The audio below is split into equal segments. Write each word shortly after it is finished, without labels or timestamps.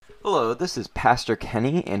Hello, this is Pastor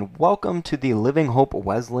Kenny, and welcome to the Living Hope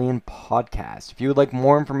Wesleyan podcast. If you would like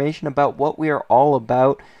more information about what we are all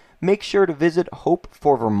about, make sure to visit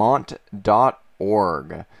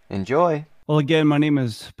hopeforvermont.org. Enjoy! Well, again, my name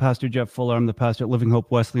is Pastor Jeff Fuller. I'm the pastor at Living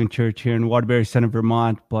Hope Wesleyan Church here in Waterbury Center,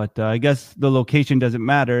 Vermont. But I guess the location doesn't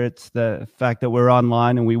matter. It's the fact that we're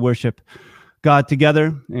online and we worship God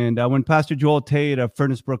together. And when Pastor Joel Tate of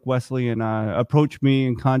Furnace Brook Wesleyan approached me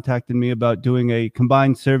and contacted me about doing a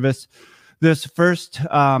combined service this first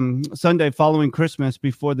Sunday following Christmas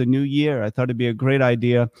before the new year, I thought it'd be a great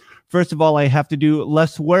idea. First of all, I have to do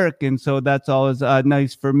less work, and so that's always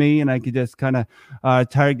nice for me, and I could just kind of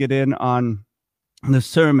target in on the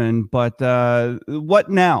sermon. But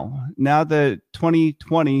what now? Now that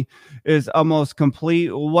 2020 is almost complete,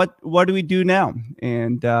 what do we do now?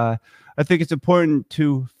 And I think it's important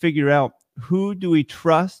to figure out, who do we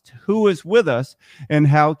trust, who is with us, and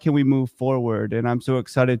how can we move forward? And I'm so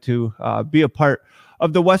excited to be a part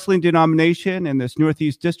of the Wesleyan denomination in this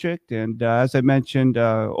Northeast District. And as I mentioned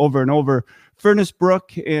over and over, Furnace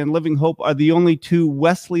Brook and Living Hope are the only two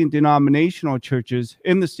Wesleyan denominational churches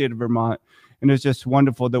in the state of Vermont. And it's just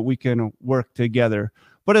wonderful that we can work together.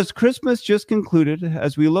 But as Christmas just concluded,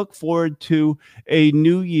 as we look forward to a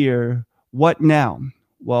new year, what now?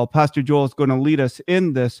 Well, Pastor Joel is going to lead us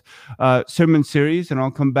in this sermon series, and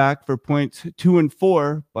I'll come back for points 2 and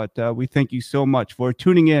 4. But we thank you so much for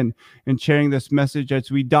tuning in and sharing this message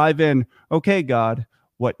as we dive in. Okay, God,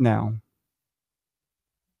 what now?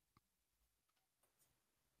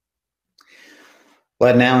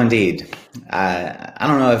 What now, indeed. I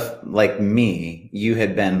don't know if, like me, you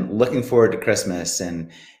had been looking forward to Christmas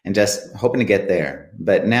and just hoping to get there.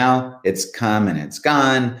 But now it's come and it's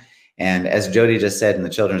gone. And as Jody just said in the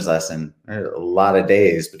children's lesson, there are a lot of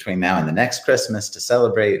days between now and the next Christmas to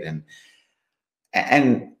celebrate. And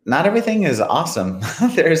not everything is awesome.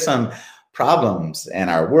 There are some problems in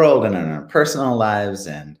our world and in our personal lives.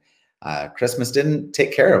 And Christmas didn't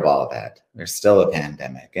take care of all of that. There's still a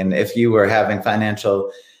pandemic. And if you were having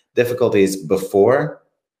financial difficulties before,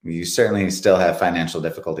 you certainly still have financial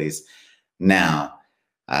difficulties now,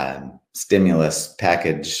 stimulus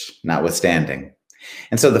package notwithstanding.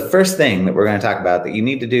 And so the first thing that we're going to talk about that you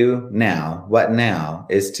need to do now, what now,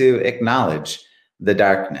 is to acknowledge the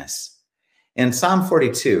darkness. In Psalm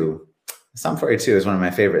 42 is one of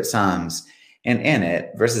my favorite Psalms. And in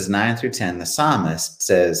it, verses 9 through 10, the psalmist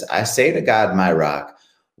says, I say to God, my rock,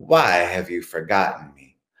 why have you forgotten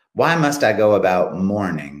me? Why must I go about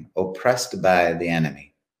mourning, oppressed by the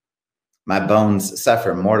enemy? My bones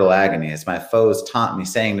suffer mortal agony as my foes taunt me,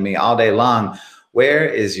 saying to me all day long, where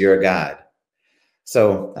is your God?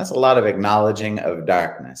 So that's a lot of acknowledging of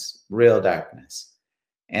darkness, real darkness.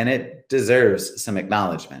 And it deserves some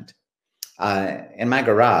acknowledgement. In my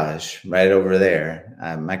garage, right over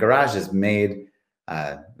there, my garage is made,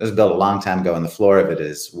 it was built a long time ago, and the floor of it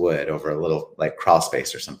is wood over a little like crawl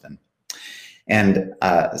space or something. And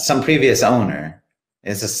some previous owner,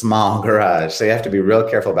 it's a small garage, so you have to be real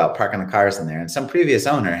careful about parking the cars in there. And some previous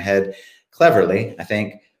owner had cleverly, I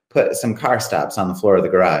think, put some car stops on the floor of the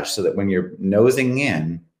garage so that when you're nosing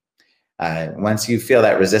in, once you feel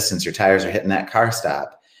that resistance, your tires are hitting that car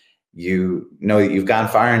stop, you know that you've gone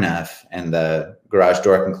far enough and the garage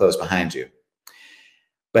door can close behind you.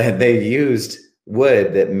 But they used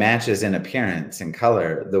wood that matches in appearance and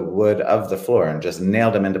color the wood of the floor and just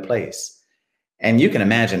nailed them into place. And you can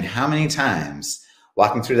imagine how many times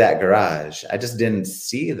walking through that garage, I just didn't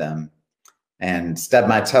see them and stubbed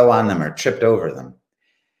my toe on them or tripped over them.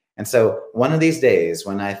 And so one of these days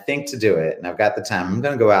when I think to do it and I've got the time, I'm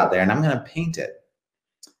going to go out there and I'm going to paint it.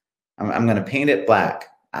 I'm going to paint it black.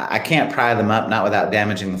 I can't pry them up, not without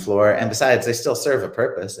damaging the floor. And besides, they still serve a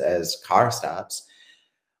purpose as car stops.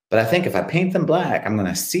 But I think if I paint them black, I'm going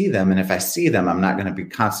to see them. And if I see them, I'm not going to be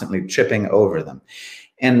constantly tripping over them.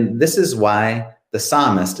 And this is why the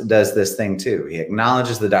psalmist does this thing too. He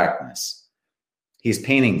acknowledges the darkness. He's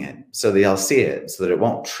painting it so that he'll see it, so that it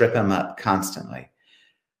won't trip him up constantly.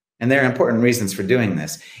 And there are important reasons for doing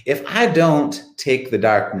this. If I don't take the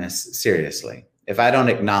darkness seriously, if I don't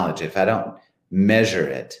acknowledge it, if I don't measure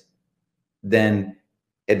it, then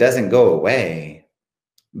it doesn't go away,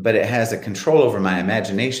 but it has a control over my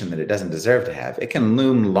imagination that it doesn't deserve to have. It can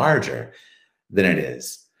loom larger than it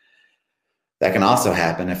is. That can also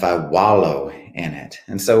happen if I wallow in it.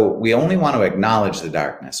 And so we only want to acknowledge the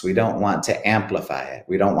darkness. We don't want to amplify it.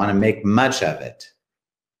 We don't want to make much of it.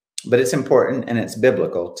 But it's important and it's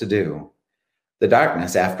biblical to do. The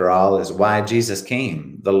darkness, after all, is why Jesus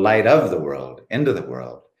came, the light of the world, into the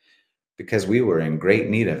world, because we were in great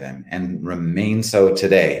need of him and remain so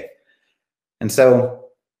today. And so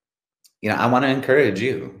I want to encourage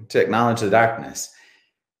you to acknowledge the darkness.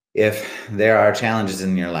 If there are challenges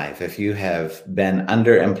in your life, if you have been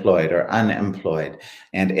underemployed or unemployed,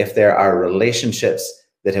 and if there are relationships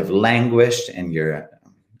that have languished and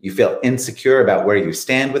you feel insecure about where you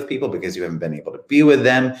stand with people because you haven't been able to be with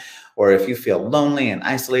them, or if you feel lonely and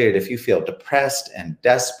isolated, if you feel depressed and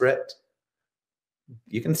desperate,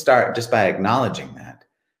 you can start just by acknowledging that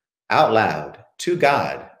out loud to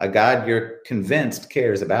God, a God you're convinced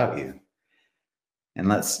cares about you. And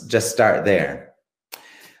let's just start there.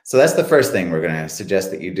 So that's the first thing we're going to suggest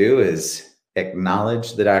that you do, is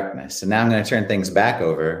acknowledge the darkness. And now I'm going to turn things back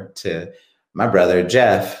over to my brother,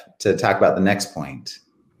 Jeff, to talk about the next point.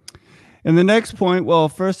 And the next point, well,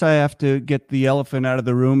 first I have to get the elephant out of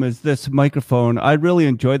the room, is this microphone. I really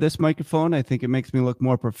enjoy this microphone. I think it makes me look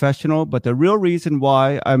more professional. But the real reason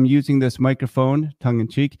why I'm using this microphone, tongue in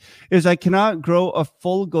cheek, is I cannot grow a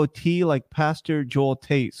full goatee like Pastor Joel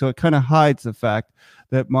Tate. So it kind of hides the fact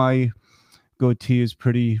that my goatee is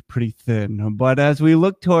pretty thin. But as we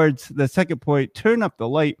look towards the second point, turn up the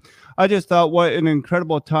light, I just thought what an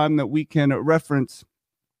incredible time that we can reference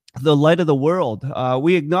the light of the world.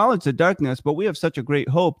 We acknowledge the darkness, but we have such a great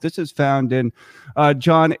hope. This is found in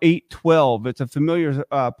John 8:12. It's a familiar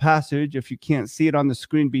passage. If you can't see it on the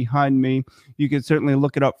screen behind me, you can certainly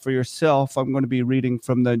look it up for yourself. I'm going to be reading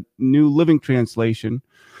from the New Living Translation.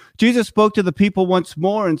 Jesus spoke to the people once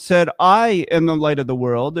more and said, I am the light of the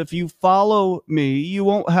world. If you follow me, you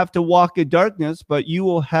won't have to walk in darkness, but you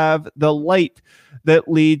will have the light that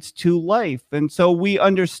leads to life. And so we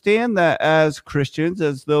understand that as Christians,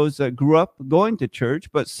 as those that grew up going to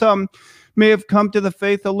church, but some may have come to the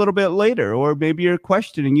faith a little bit later, or maybe you're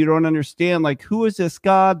questioning, you don't understand, like, who is this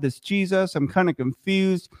God, this Jesus? I'm kind of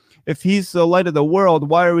confused. If he's the light of the world,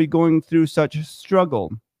 why are we going through such a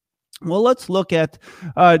struggle? Well, let's look at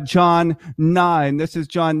John 9. This is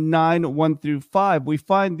John 9, 1 through 5. We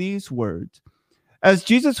find these words. As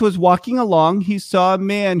Jesus was walking along, he saw a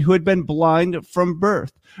man who had been blind from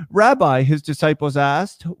birth. Rabbi, his disciples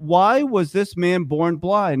asked, why was this man born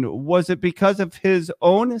blind? Was it because of his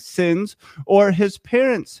own sins or his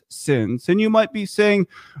parents' sins? And you might be saying,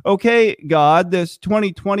 okay, God, this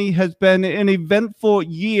 2020 has been an eventful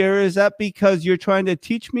year. Is that because you're trying to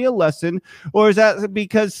teach me a lesson, or is that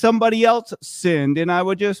because somebody else sinned? And I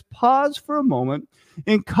would just pause for a moment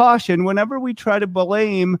and caution, whenever we try to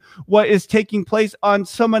blame what is taking place on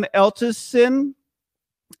someone else's sin,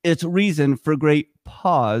 it's reason for great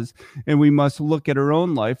pause, and we must look at our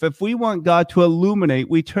own life. If we want God to illuminate,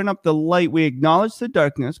 we turn up the light, we acknowledge the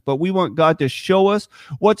darkness, but we want God to show us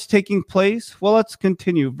what's taking place. Well, let's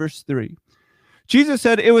continue. Verse 3. Jesus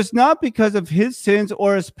said, it was not because of his sins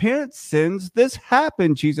or his parents' sins. This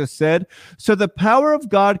happened, Jesus said, so the power of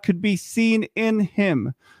God could be seen in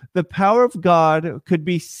him. The power of God could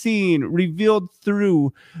be seen, revealed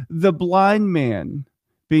through the blind man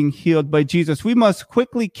being healed by Jesus. We must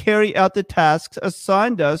quickly carry out the tasks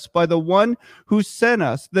assigned us by the one who sent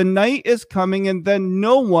us. The night is coming, and then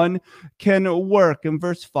no one can work. In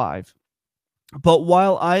verse 5, but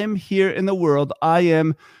while I am here in the world, I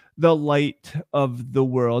am the light of the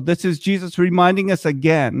world. This is Jesus reminding us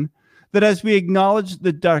again that as we acknowledge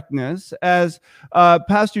the darkness, as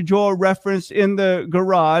Pastor Joel referenced in the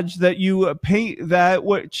garage, that you paint that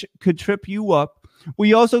which could trip you up,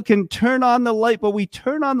 we also can turn on the light, but we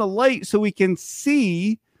turn on the light so we can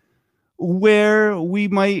see where we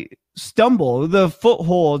might stumble, the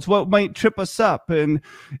footholds, what might trip us up. And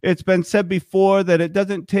it's been said before that it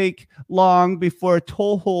doesn't take long before a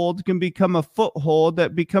toehold can become a foothold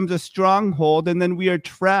that becomes a stronghold, and then we are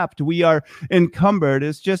trapped, we are encumbered.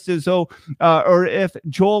 It's just as though, or if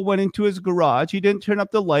Joel went into his garage, he didn't turn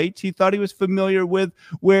up the lights, he thought he was familiar with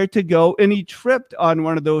where to go, and he tripped on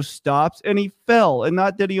one of those stops, and he fell. And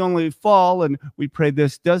not did he only fall, and we pray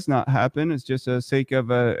this does not happen, it's just a sake of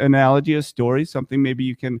an analogy, a story, something maybe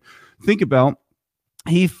you can think about.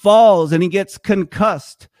 He falls and he gets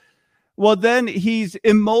concussed. Well, then he's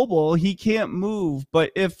immobile. He can't move.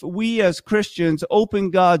 But if we as Christians open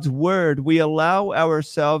God's word, we allow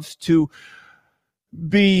ourselves to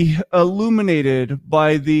be illuminated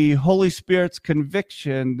by the Holy Spirit's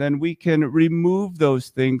conviction, then we can remove those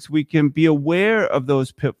things. We can be aware of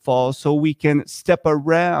those pitfalls so we can step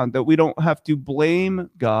around, that we don't have to blame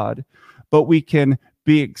God, but we can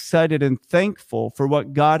be excited and thankful for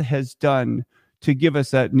what God has done to give us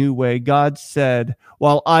that new way. God said,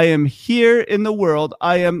 while I am here in the world,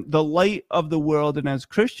 I am the light of the world. And as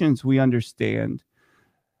Christians, we understand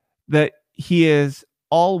that he is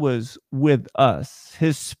always with us.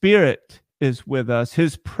 His Spirit is with us.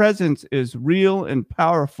 His presence is real and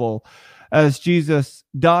powerful. as Jesus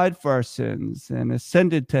died for our sins and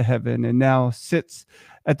ascended to heaven and now sits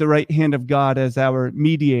at the right hand of God as our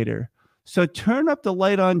mediator. So turn up the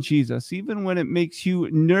light on Jesus, even when it makes you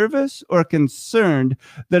nervous or concerned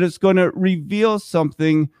that it's going to reveal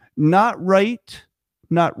something not right,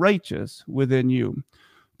 not righteous within you.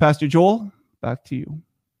 Pastor Joel, back to you.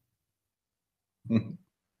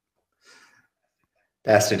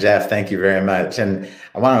 Pastor Jeff, thank you very much. And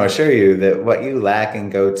I want to assure you that what you lack in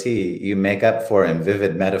goatee, you make up for in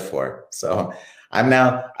vivid metaphor. So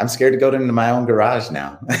I'm scared to go into my own garage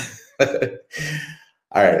now.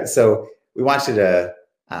 All right. So we want you to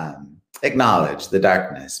acknowledge the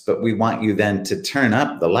darkness, but we want you then to turn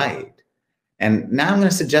up the light. And now I'm going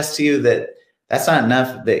to suggest to you that that's not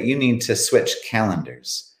enough, that you need to switch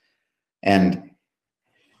calendars. And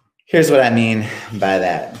here's what I mean by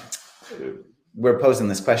that. We're posing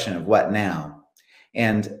this question of what now?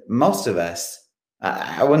 And most of us,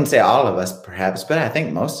 I wouldn't say all of us perhaps, but I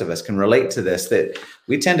think most of us can relate to this, that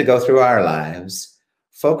we tend to go through our lives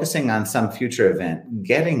focusing on some future event,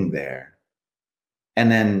 getting there, and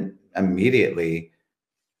then immediately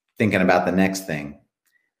thinking about the next thing.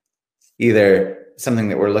 Either something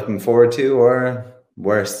that we're looking forward to, or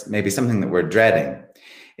worse, maybe something that we're dreading.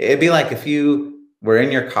 It'd be like if you were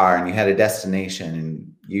in your car and you had a destination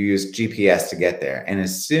and you used GPS to get there. And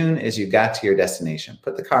as soon as you got to your destination,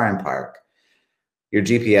 put the car in park, your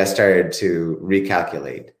GPS started to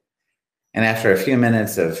recalculate. And after a few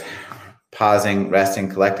minutes of pausing, resting,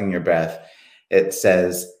 collecting your breath, it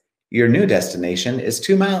says, your new destination is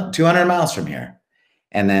 200 miles from here,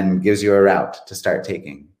 and then gives you a route to start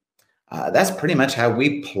taking. That's pretty much how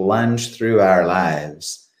we plunge through our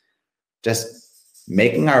lives, just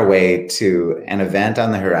making our way to an event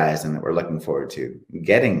on the horizon that we're looking forward to,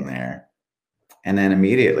 getting there, and then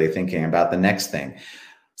immediately thinking about the next thing.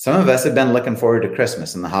 Some of us have been looking forward to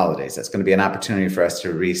Christmas and the holidays. That's going to be an opportunity for us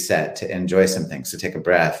to reset, to enjoy some things, to take a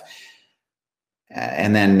breath.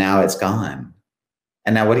 And then now it's gone.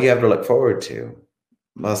 And now what do you have to look forward to?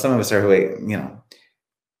 Well, some of us are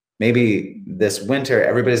maybe this winter,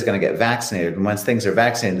 everybody's going to get vaccinated. And once things are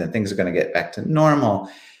vaccinated, then things are going to get back to normal.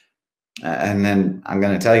 And then I'm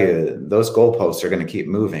going to tell you, those goalposts are going to keep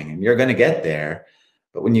moving, and you're going to get there.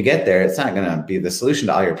 But when you get there, it's not going to be the solution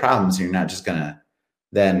to all your problems. You're not just going to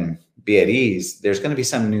then be at ease. There's going to be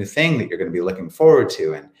some new thing that you're going to be looking forward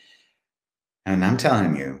to. And I'm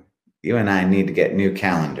telling you, you and I need to get new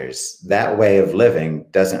calendars. That way of living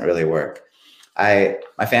doesn't really work. My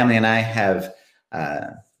family and I have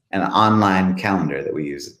an online calendar that we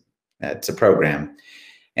use. It's a program.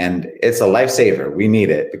 And it's a lifesaver. We need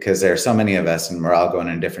it because there are so many of us and we're all going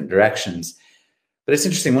in different directions. But it's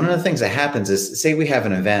interesting. One of the things that happens is, say we have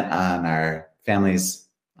an event on our family's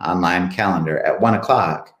online calendar at 1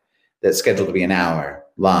 o'clock that's scheduled to be an hour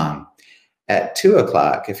long. At 2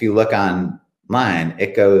 o'clock, if you look online,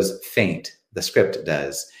 it goes faint. The script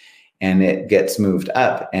does. And it gets moved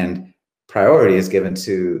up. And priority is given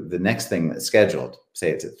to the next thing that's scheduled.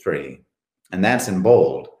 Say it's at 3. And that's in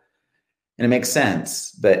bold. And it makes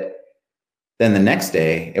sense, but then the next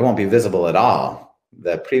day, it won't be visible at all.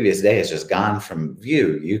 The previous day is just gone from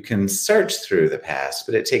view. You can search through the past,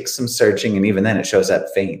 but it takes some searching, and even then it shows up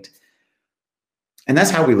faint. And that's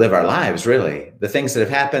how we live our lives, really. The things that have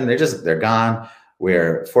happened, they're gone.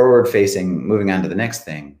 We're forward-facing, moving on to the next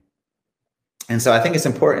thing. And so I think it's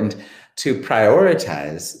important to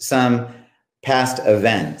prioritize some past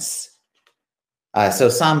events. So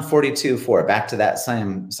Psalm 42:4, back to that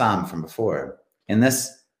same psalm from before. In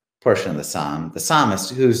this portion of the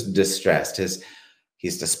psalmist who's distressed,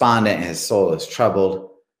 he's despondent, his soul is troubled.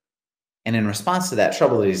 And in response to that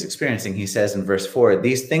trouble that he's experiencing, he says in verse 4,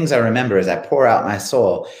 these things I remember as I pour out my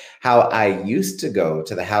soul, how I used to go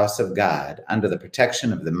to the house of God under the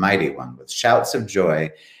protection of the Mighty One with shouts of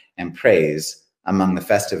joy and praise among the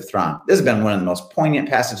festive throng. This has been one of the most poignant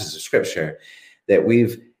passages of scripture that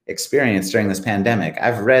we've experienced during this pandemic.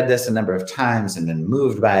 I've read this a number of times and been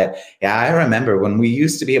moved by it. Yeah, I remember when we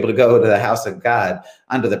used to be able to go to the house of God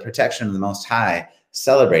under the protection of the Most High,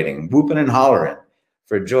 celebrating, whooping and hollering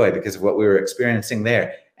for joy because of what we were experiencing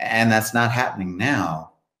there. And that's not happening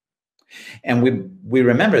now. And we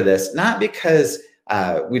remember this not because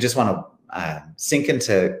we just want to sink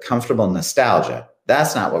into comfortable nostalgia.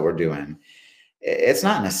 That's not what we're doing. It's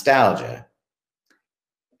not nostalgia.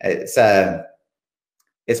 It's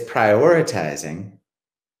prioritizing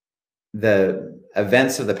the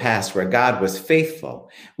events of the past where God was faithful.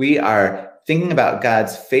 We are thinking about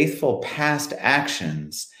God's faithful past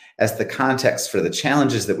actions as the context for the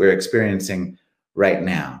challenges that we're experiencing right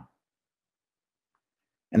now.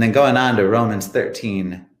 And then going on to Romans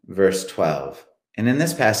 13, verse 12. And in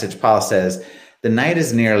this passage, Paul says, the night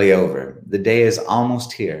is nearly over. The day is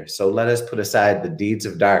almost here. So let us put aside the deeds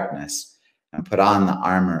of darkness and put on the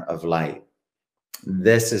armor of light.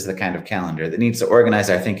 This is the kind of calendar that needs to organize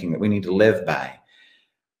our thinking, that we need to live by.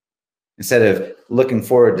 Instead of looking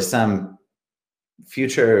forward to some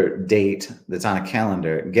future date that's on a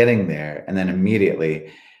calendar, getting there, and then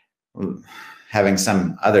immediately having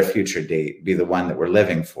some other future date be the one that we're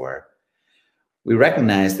living for. We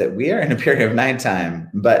recognize that we are in a period of nighttime,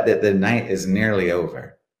 but that the night is nearly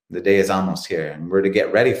over. The day is almost here, and we're to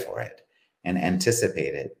get ready for it and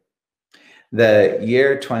anticipate it. The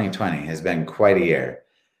year 2020 has been quite a year.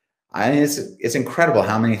 It's incredible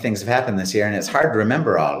how many things have happened this year, and it's hard to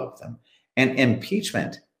remember all of them. And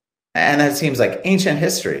impeachment, and that seems like ancient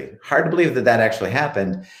history. Hard to believe that that actually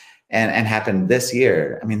happened and happened this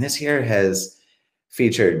year. I mean, this year has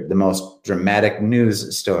featured the most dramatic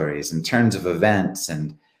news stories and turns of events.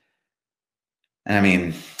 And I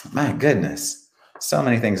mean, my goodness, so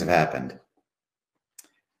many things have happened.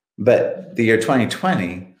 But the year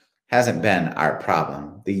 2020 hasn't been our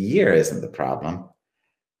problem. The year isn't the problem.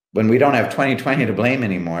 When we don't have 2020 to blame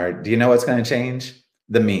anymore, do you know what's going to change?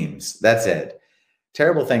 The memes. That's it.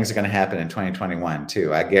 Terrible things are going to happen in 2021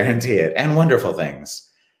 too. I guarantee it. And wonderful things,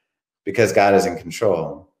 because God is in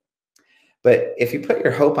control. But if you put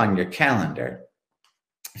your hope on your calendar,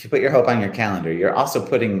 you're also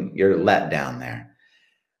putting your letdown there.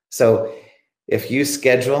 So if you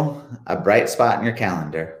schedule a bright spot in your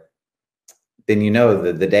calendar, then you know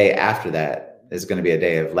that the day after that is going to be a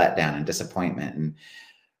day of letdown and disappointment and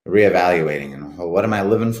reevaluating. And, well, what am I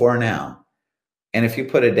living for now? And if you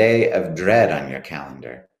put a day of dread on your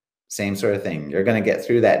calendar, same sort of thing. You're going to get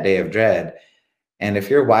through that day of dread. And if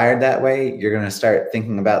you're wired that way, you're going to start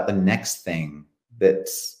thinking about the next thing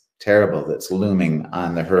that's terrible, that's looming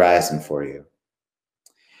on the horizon for you.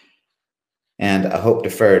 And a hope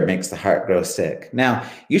deferred makes the heart grow sick. Now,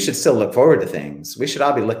 you should still look forward to things. We should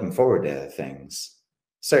all be looking forward to things,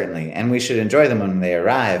 certainly. And we should enjoy them when they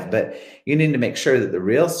arrive. But you need to make sure that the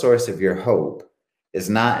real source of your hope is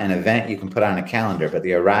not an event you can put on a calendar, but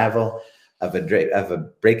the arrival of a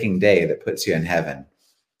breaking day that puts you in heaven.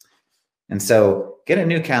 And so get a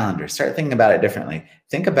new calendar. Start thinking about it differently.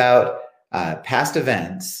 Think about past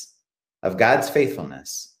events of God's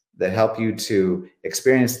faithfulness that help you to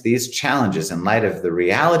experience these challenges in light of the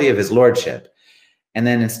reality of his lordship. And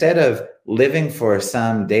then instead of living for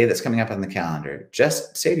some day that's coming up on the calendar,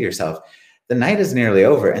 just say to yourself, the night is nearly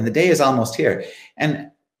over and the day is almost here. And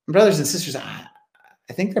brothers and sisters,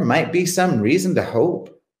 I think there might be some reason to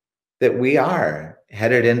hope that we are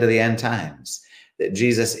headed into the end times, that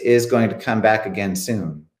Jesus is going to come back again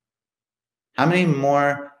soon. How many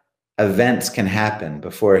more events can happen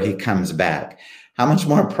before he comes back? How much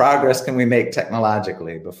more progress can we make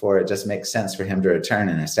technologically before it just makes sense for him to return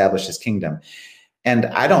and establish his kingdom? And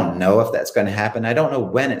I don't know if that's going to happen. I don't know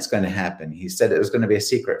when it's going to happen. He said it was going to be a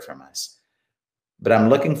secret from us. But I'm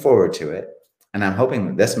looking forward to it, and I'm hoping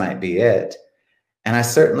that this might be it. And I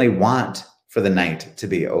certainly want for the night to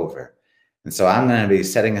be over. And so I'm going to be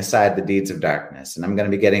setting aside the deeds of darkness, and I'm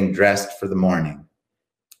going to be getting dressed for the morning.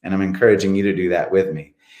 And I'm encouraging you to do that with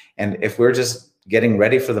me. And if we're just getting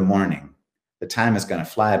ready for the morning, the time is going to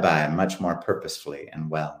fly by much more purposefully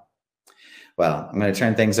and well. Well, I'm going to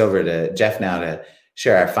turn things over to Jeff now to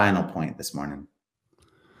share our final point this morning.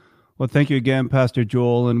 Well, thank you again, Pastor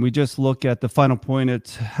Joel. And we just look at the final point.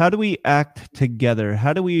 It's how do we act together?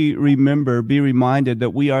 How do we be reminded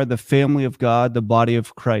that we are the family of God, the body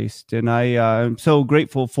of Christ? And I'm so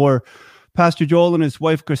grateful for Pastor Joel and his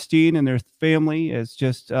wife, Christine, and their family. It's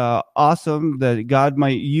just awesome that God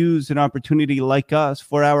might use an opportunity like us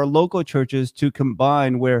for our local churches to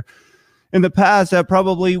combine, where in the past, that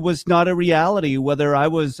probably was not a reality, whether I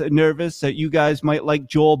was nervous that you guys might like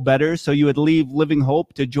Joel better, so you would leave Living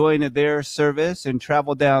Hope to join their service and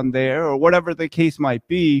travel down there, or whatever the case might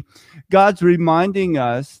be. God's reminding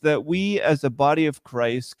us that we as a body of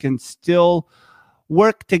Christ can still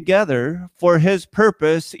work together for his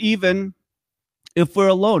purpose, even if we're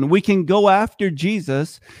alone. We can go after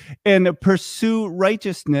Jesus and pursue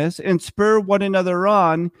righteousness and spur one another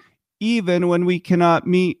on, even when we cannot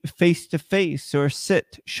meet face to face or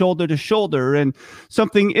sit shoulder to shoulder. And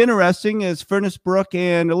something interesting is Furnace Brook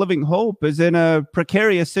and Living Hope is in a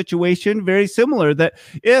precarious situation, very similar, that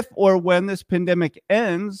if or when this pandemic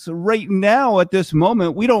ends, right now at this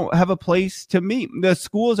moment, we don't have a place to meet. The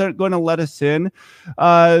schools aren't going to let us in.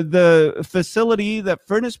 The facility that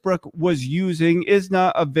Furnace Brook was using is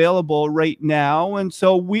not available right now. And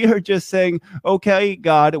so we are just saying, okay,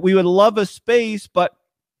 God, we would love a space, but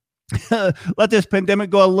let this pandemic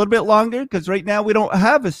go a little bit longer, because right now we don't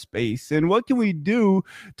have a space. And what can we do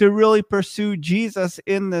to really pursue Jesus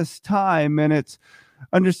in this time? And it's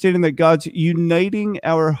understanding that God's uniting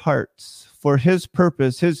our hearts for his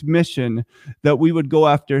purpose, his mission, that we would go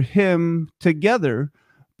after him together,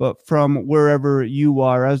 but from wherever you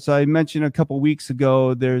are. As I mentioned a couple weeks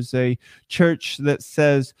ago, there's a church that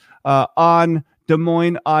says on Des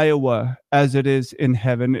Moines, Iowa, as it is in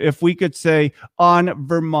heaven. If we could say on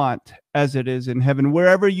Vermont, as it is in heaven,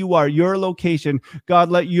 wherever you are, your location, God,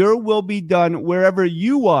 let your will be done wherever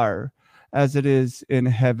you are, as it is in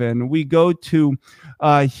heaven. We go to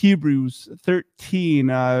Hebrews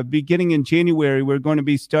 13. Beginning in January, we're going to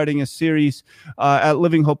be starting a series at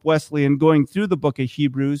Living Hope Wesleyan going through the book of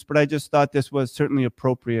Hebrews, but I just thought this was certainly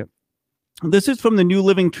appropriate. This is from the New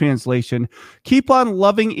Living Translation. Keep on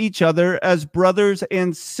loving each other as brothers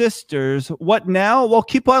and sisters. What now? Well,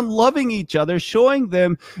 keep on loving each other, showing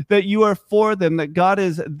them that you are for them, that God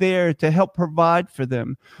is there to help provide for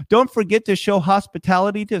them. Don't forget to show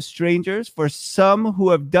hospitality to strangers, for some who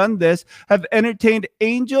have done this have entertained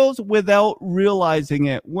angels without realizing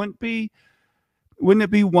it. Wouldn't it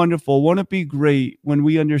be wonderful? Won't it be great when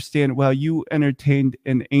we understand, well, you entertained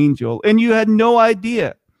an angel and you had no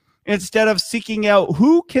idea? Instead of seeking out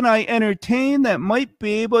who can I entertain that might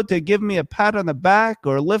be able to give me a pat on the back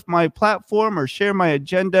or lift my platform or share my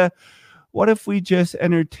agenda, what if we just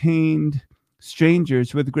entertained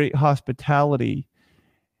strangers with great hospitality?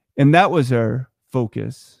 And that was our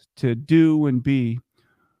focus, to do and be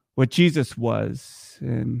what Jesus was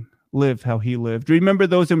and live how he lived. Remember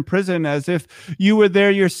those in prison as if you were there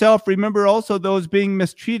yourself. Remember also those being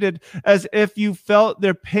mistreated as if you felt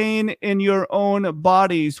their pain in your own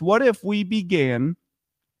bodies. What if we began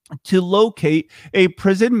to locate a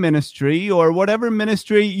prison ministry or whatever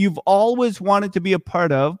ministry you've always wanted to be a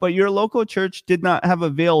part of, but your local church did not have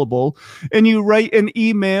available, and you write an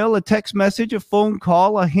email, a text message, a phone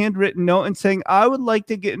call, a handwritten note, and saying, I would like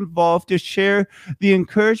to get involved to share the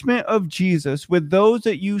encouragement of Jesus with those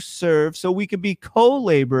that you serve so we can be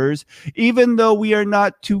co-laborers. Even though we are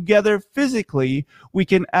not together physically, we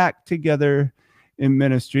can act together in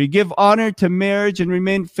ministry. Give honor to marriage and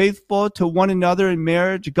remain faithful to one another in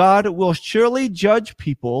marriage. God will surely judge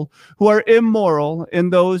people who are immoral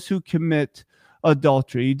and those who commit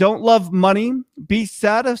adultery. Don't love money. Be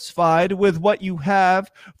satisfied with what you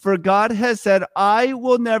have, for God has said, I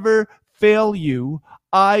will never fail you.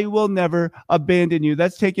 I will never abandon you.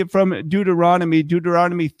 That's taken from Deuteronomy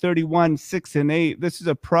 31, 6 and 8. This is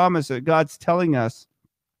a promise that God's telling us,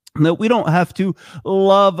 that we don't have to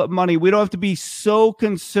love money. We don't have to be so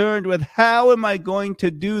concerned with how am I going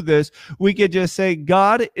to do this. We could just say,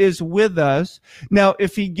 God is with us. Now,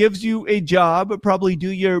 if he gives you a job, probably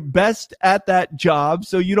do your best at that job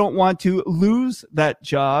so you don't want to lose that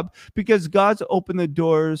job, because God's opened the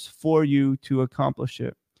doors for you to accomplish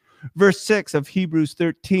it. Verse 6 of Hebrews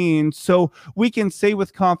 13, so we can say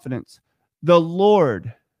with confidence, the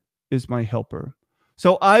Lord is my helper,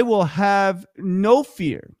 so I will have no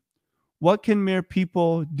fear. What can mere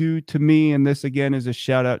people do to me? And this again is a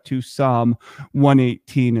shout out to Psalm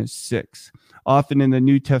 118:6. Often in the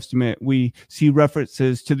New Testament, we see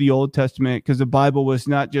references to the Old Testament because the Bible was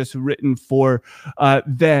not just written for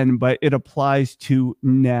then, but it applies to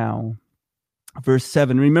now. Verse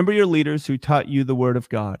 7, remember your leaders who taught you the word of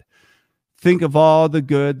God. Think of all the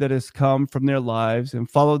good that has come from their lives and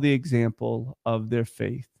follow the example of their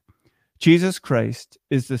faith. Jesus Christ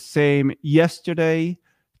is the same yesterday,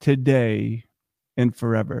 today, and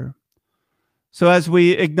forever. So as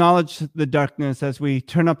we acknowledge the darkness, as we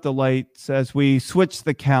turn up the lights, as we switch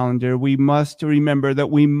the calendar, we must remember that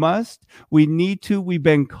we've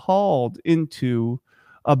been called into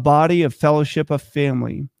a body of fellowship, of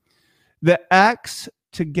family that acts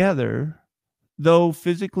together, though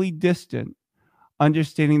physically distant,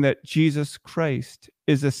 understanding that Jesus Christ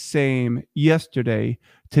is the same yesterday,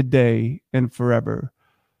 today, and forever.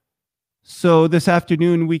 So this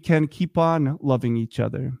afternoon, we can keep on loving each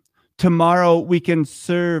other. Tomorrow, we can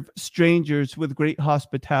serve strangers with great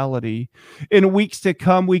hospitality. In weeks to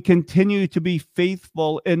come, we continue to be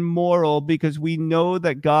faithful and moral because we know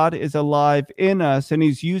that God is alive in us and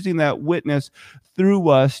he's using that witness through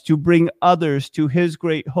us to bring others to his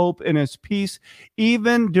great hope and his peace,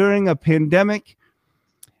 even during a pandemic.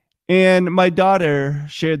 And my daughter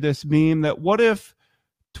shared this meme that what if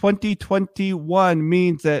 2021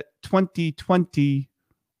 means that 2020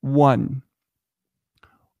 won?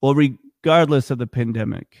 Well, regardless of the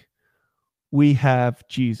pandemic, we have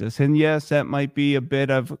Jesus. And yes, that might be a bit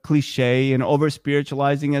of cliche and over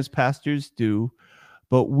spiritualizing as pastors do,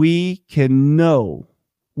 but we can know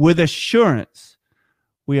with assurance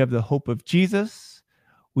We have the hope of Jesus.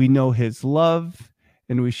 We know his love,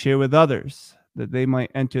 and we share with others that they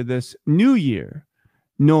might enter this new year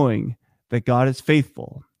knowing that God is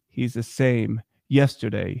faithful. He's the same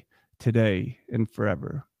yesterday, today, and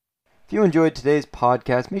forever. If you enjoyed today's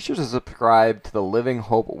podcast, make sure to subscribe to the Living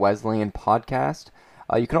Hope Wesleyan podcast.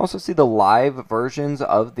 You can also see the live versions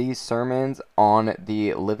of these sermons on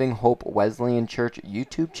the Living Hope Wesleyan Church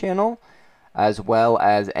YouTube channel, as well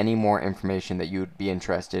as any more information that you'd be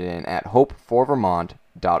interested in at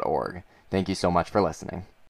hopeforvermont.org. Thank you so much for listening.